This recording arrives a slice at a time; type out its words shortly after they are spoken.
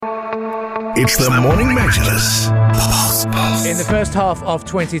It's the Morning Majlis. In the first half of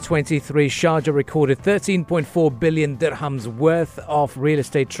 2023, Sharjah recorded 13.4 billion dirhams worth of real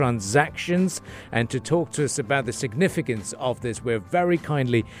estate transactions. And to talk to us about the significance of this, we're very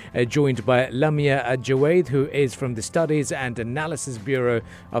kindly joined by Lamia Jawaid, who is from the Studies and Analysis Bureau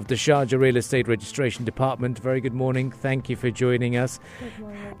of the Sharjah Real Estate Registration Department. Very good morning. Thank you for joining us. Good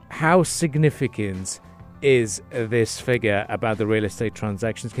morning. How significant is this figure about the real estate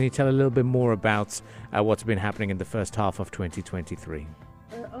transactions? Can you tell a little bit more about what's been happening in the first half of 2023?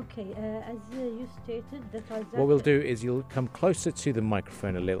 As you stated, the transaction... What we'll do is you'll come closer to the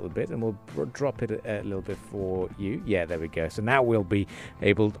microphone a little bit and we'll drop it a little bit for you. Yeah, there we go. So now we'll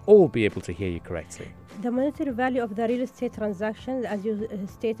all be able to hear you correctly. The monetary value of the real estate transactions, as you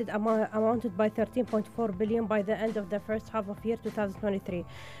stated, amounted by 13.4 billion by the end of the first half of year 2023,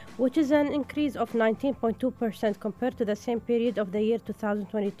 which is an increase of 19.2% compared to the same period of the year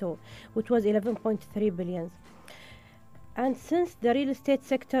 2022, which was 11.3 billion. And since the real estate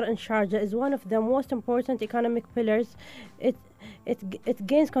sector in Sharjah is one of the most important economic pillars, it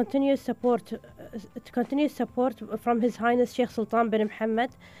gains continuous support from His Highness Sheikh Sultan bin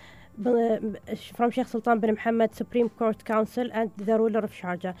Mohammed, Supreme Court Council and the ruler of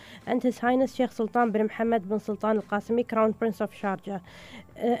Sharjah, and His Highness Sheikh Sultan bin Mohammed bin Sultan Al Qasimi, Crown Prince of Sharjah.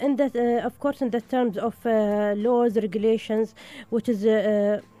 Of course, in the terms of laws, regulations, which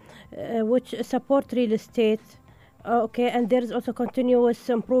support real estate. And there is also continuous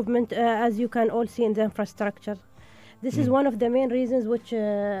improvement, as you can all see in the infrastructure. This is one of the main reasons which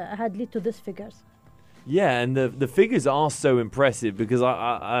had led to these figures. Yeah, and the figures are so impressive because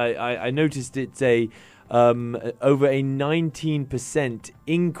I noticed it's over a 19%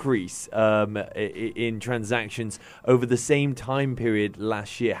 increase in transactions over the same time period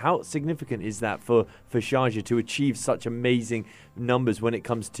last year. How significant is that for Sharjah to achieve such amazing numbers when it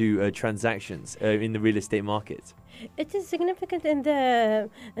comes to transactions in the real estate market? It is significant in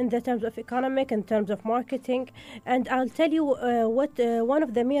the terms of economic, in terms of marketing, and I'll tell you what one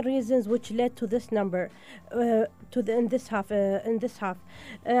of the main reasons which led to this number in this half.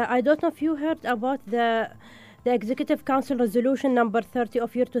 I don't know if you heard about the Executive Council Resolution number 30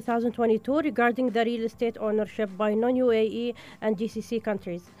 of year 2022 regarding the real estate ownership by non-UAE and GCC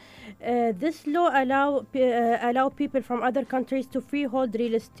countries. This law allow people from other countries to freehold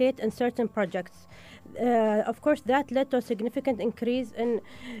real estate in certain projects. Of course, that led to a significant increase in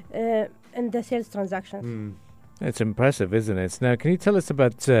the sales transactions. It's impressive, isn't it? Now, can you tell us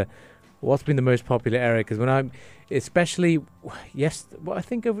about what's been the most popular area? Because when I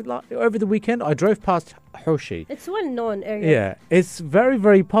think over the weekend, I drove past Hoshi. It's a well-known area. Yeah, it's very,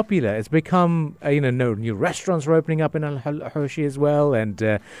 very popular. It's become, new restaurants are opening up in Hoshi as well. And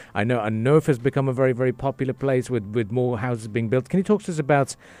I know Anof has become a very, very popular place with more houses being built. Can you talk to us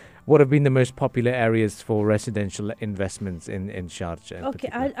about what have been the most popular areas for residential investments in Sharjah? Okay,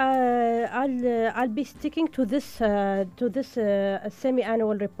 I'll be sticking to this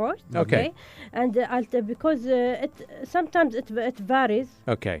semi-annual report. Okay, and because sometimes it varies.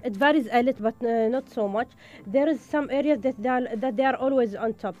 Okay, it varies a little, but not so much. There is some areas that they are always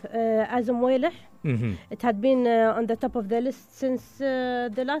on top. As Mwelih, it had been on the top of the list since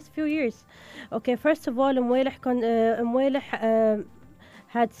the last few years. Okay, first of all, Mwelih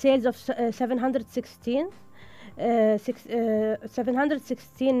had sales of 716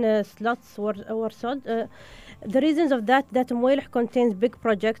 slots were sold. The reasons of that Mwelih contains big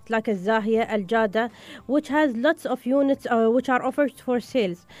projects like Zahiya, Al Jada, which has lots of units which are offered for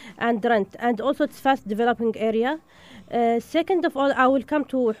sales and rent, and also it's fast developing area. Second of all, I will come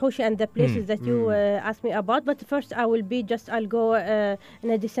to Hoshi and the places that you asked me about, but first I'll go in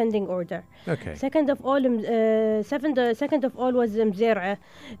a descending order. Okay. Second of all was Mzer'a.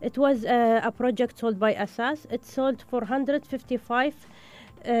 It was a project sold by Asas. It sold for 155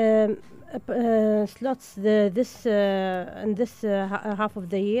 slots in this half of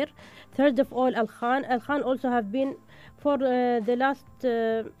the year. Third of all, Al Khan also have been for the last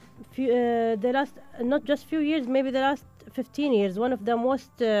not just few years, maybe the last 15 years, one of the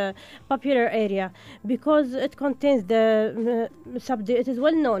most popular area because it contains it is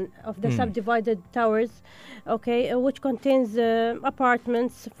well known of the subdivided towers, which contains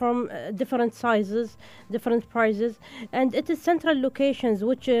apartments from different sizes, different prices, and it is central locations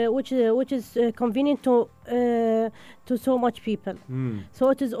which is convenient to so much people. So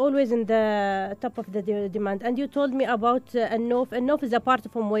it is always in the top of the demand. And you told me about Anof. Anof is a part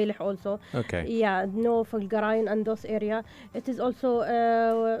of Mwelih also. Okay. Yeah, Anof, Al Garain, and those area. It is also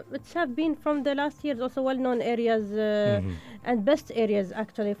it's have been from the last years also well-known areas and best areas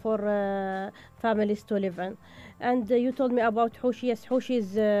actually for families to live in. And you told me about Hoshi. Yes, Hoshi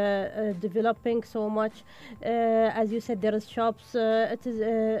is developing so much. As you said, there is shops.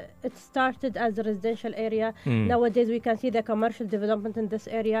 It started as a residential area. Nowadays, we can see the commercial development in this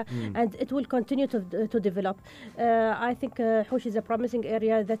area, and it will continue to develop. I think Hoshi is a promising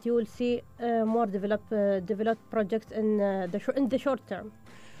area that you will see more developed projects in the short term.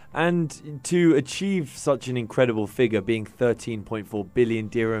 And to achieve such an incredible figure, being 13.4 billion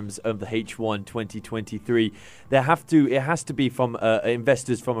dirhams of the H1 2023, it has to be from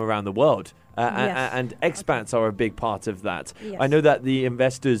investors from around the world. Yes. And expats are a big part of that. Yes. I know that the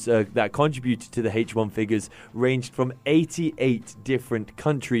investors that contributed to the H1 figures ranged from 88 different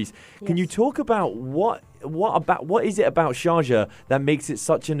countries. Can you talk about what is it about Sharjah that makes it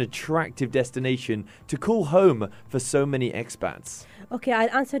such an attractive destination to call home for so many expats? Okay, I'll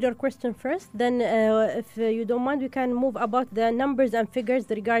answer your question first. Then, if you don't mind, we can move about the numbers and figures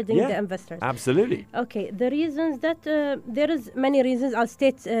regarding the investors. Absolutely. Okay, the reasons that there is many reasons. I'll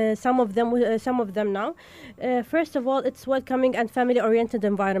state some of them now. First of all, it's welcoming and family-oriented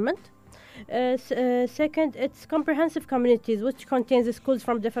environment. Second, it's comprehensive communities, which contains schools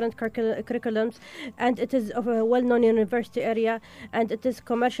from different curriculums, and it is of a well-known university area, and it is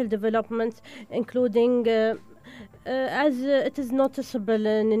commercial development, including as it is noticeable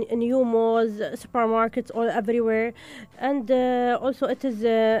in new malls, supermarkets, all everywhere, and also it is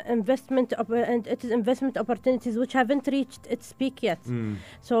investment opportunities which haven't reached its peak yet.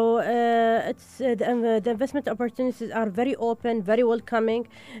 So it's the investment opportunities are very open, very welcoming,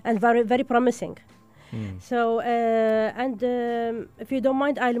 and very very promising. So if you don't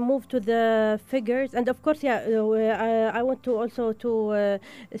mind, I'll move to the figures, and of course, I want to also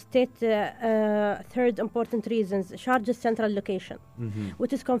state third important reasons: Sharjah's central location,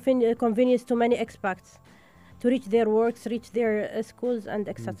 which is convenience to many expats to reach their works, reach their schools, and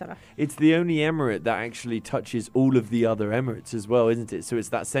etc. It's the only emirate that actually touches all of the other emirates as well, isn't it? So it's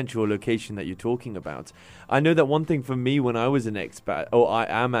that central location that you're talking about. I know that one thing for me when I was an expat, I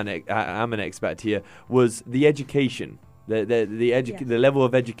am an expat here, was the education. The level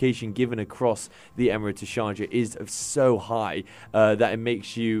of education given across the Emirate of Sharjah is so high that it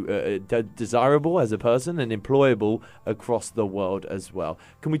makes you desirable as a person and employable across the world as well.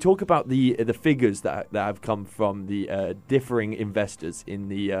 Can we talk about the figures that have come from the differing investors in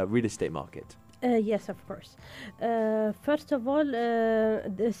the real estate market? Yes, of course. First of all,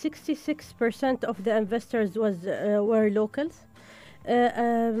 the 66% of the investors were locals.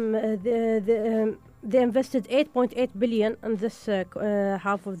 They invested 8.8 billion in this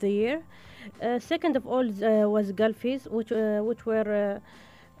half of the year. Second of all was Gulfies, which were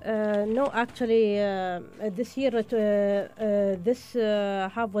this year this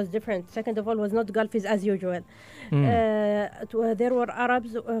half was different. Second of all was not Gulfies as usual. There were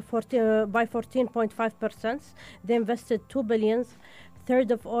Arabs by 14.5%. They invested 2 billion.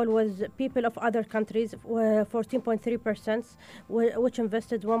 Third of all was people of other countries, 14.3%, which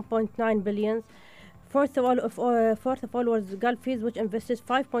invested 1.9 billion. Fourth of all was Gulfies, which invested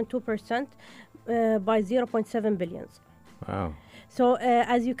 5.2% by 0.7 billion. Wow. So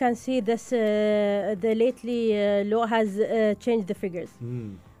as you can see, the lately law has changed the figures.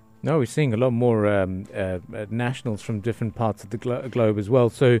 No, we're seeing a lot more nationals from different parts of the globe as well.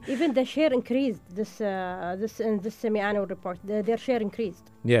 So even the share increased in this semi-annual report. Their share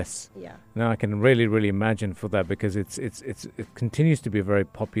increased. Yes. Yeah. Now I can really imagine for that, because it continues to be a very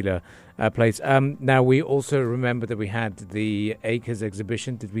popular place. Now we also remember that we had the Acres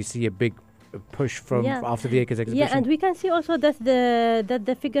exhibition. Did we see a big push from after the Acres exhibition? Yeah, and we can see also that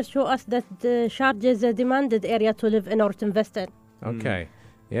the figures show us that Sharjah is a demanded area to live in or to invest in. Okay.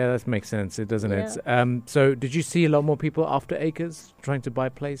 Yeah, that makes sense, doesn't it? So did you see a lot more people after Acres trying to buy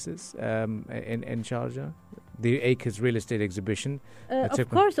places in Sharjah? The Acres real estate exhibition? Of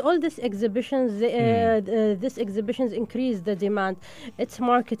course, all these exhibitions, these exhibitions increase the demand. It's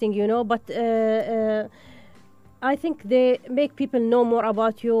marketing, but I think they make people know more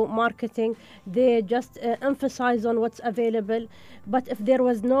about you, marketing. They just emphasize on what's available. But if there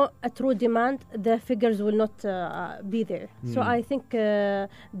was no a true demand, the figures will not be there. So I think there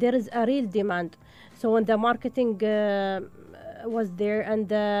is a real demand. So when the marketing was there and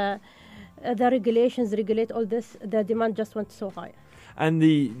the regulations regulate all this, the demand just went so high. And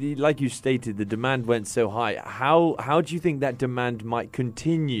the like you stated, the demand went so high. How do you think that demand might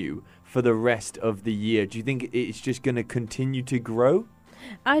continue for the rest of the year? Do you think it's just going to continue to grow?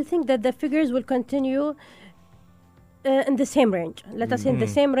 I think that the figures will continue in the same range. Let us say in the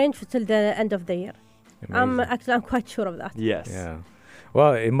same range till the end of the year. I'm quite sure of that. Yes. Yeah.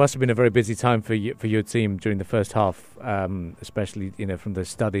 Well, it must have been a very busy time for your team during the first half, especially from the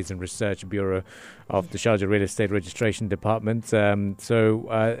Studies and Research Bureau of the Sharjah Real Estate Registration Department. It's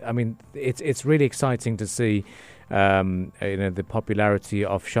really exciting to see the popularity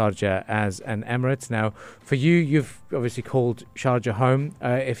of Sharjah as an emirate. Now, for you, you've obviously called Sharjah home.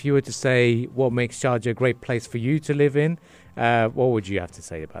 If you were to say what makes Sharjah a great place for you to live in, what would you have to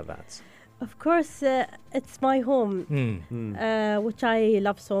say about that? Of course, it's my home, which I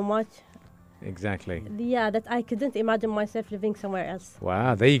love so much. Exactly. Yeah, that I couldn't imagine myself living somewhere else.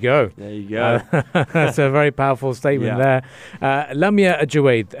 Wow, there you go. There you go. That's a very powerful statement there. Lamia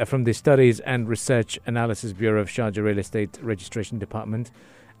Ajuwaid from the Studies and Research Analysis Bureau of Sharjah Real Estate Registration Department.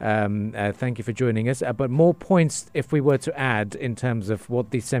 Thank you for joining us. But more points, if we were to add, in terms of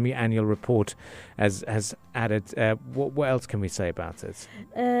what the semi-annual report has added, what else can we say about it?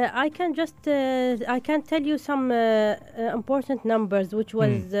 I can tell you some important numbers, which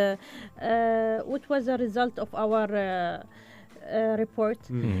was a result of our report.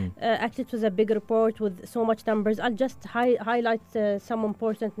 Actually, it was a big report with so much numbers. I'll just highlight some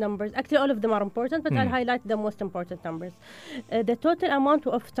important numbers. Actually, all of them are important, but I'll highlight the most important numbers. The total amount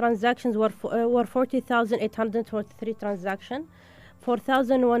of transactions were 40,843 transactions.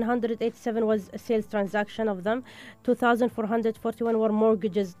 4,187 was a sales transaction of them. 2,441 were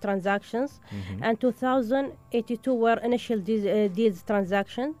mortgages transactions, and 2,082 were initial deals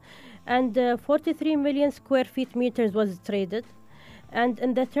transactions. And 43 million square feet meters was traded. And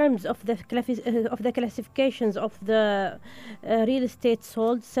in the terms of the classifications of the real estate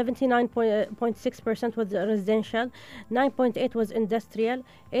sold, 79.6% was residential, 9.8 was industrial,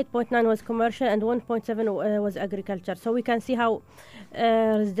 8.9 was commercial, and 1.7 was agriculture. So we can see how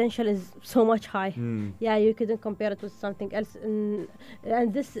residential is so much high. Yeah, you couldn't compare it with something else. And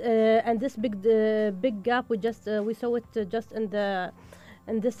this big gap we saw it just in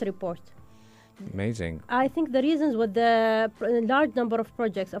this report. Amazing. I think the reasons were the large number of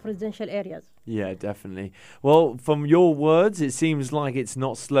projects of residential areas. Yeah, definitely. Well, from your words, it seems like it's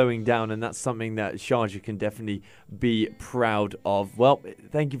not slowing down, and that's something that Sharjah can definitely be proud of. Well,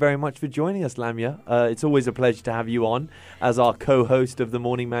 thank you very much for joining us, Lamia. It's always a pleasure to have you on as our co-host of the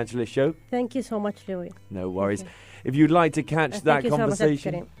Morning Majlis show. Thank you so much, Louis. No worries. If you'd like to catch that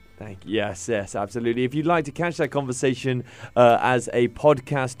conversation... So much, thank you. Yes, absolutely. If you'd like to catch that conversation as a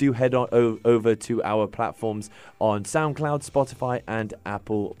podcast, do head on over to our platforms on SoundCloud, Spotify, and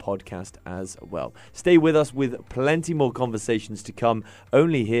Apple Podcast as well. Stay with us with plenty more conversations to come,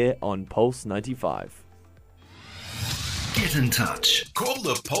 only here on Pulse 95. Get in touch. Call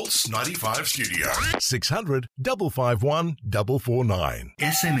the Pulse 95 studio. 600 551 449.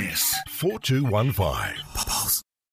 SMS 4215.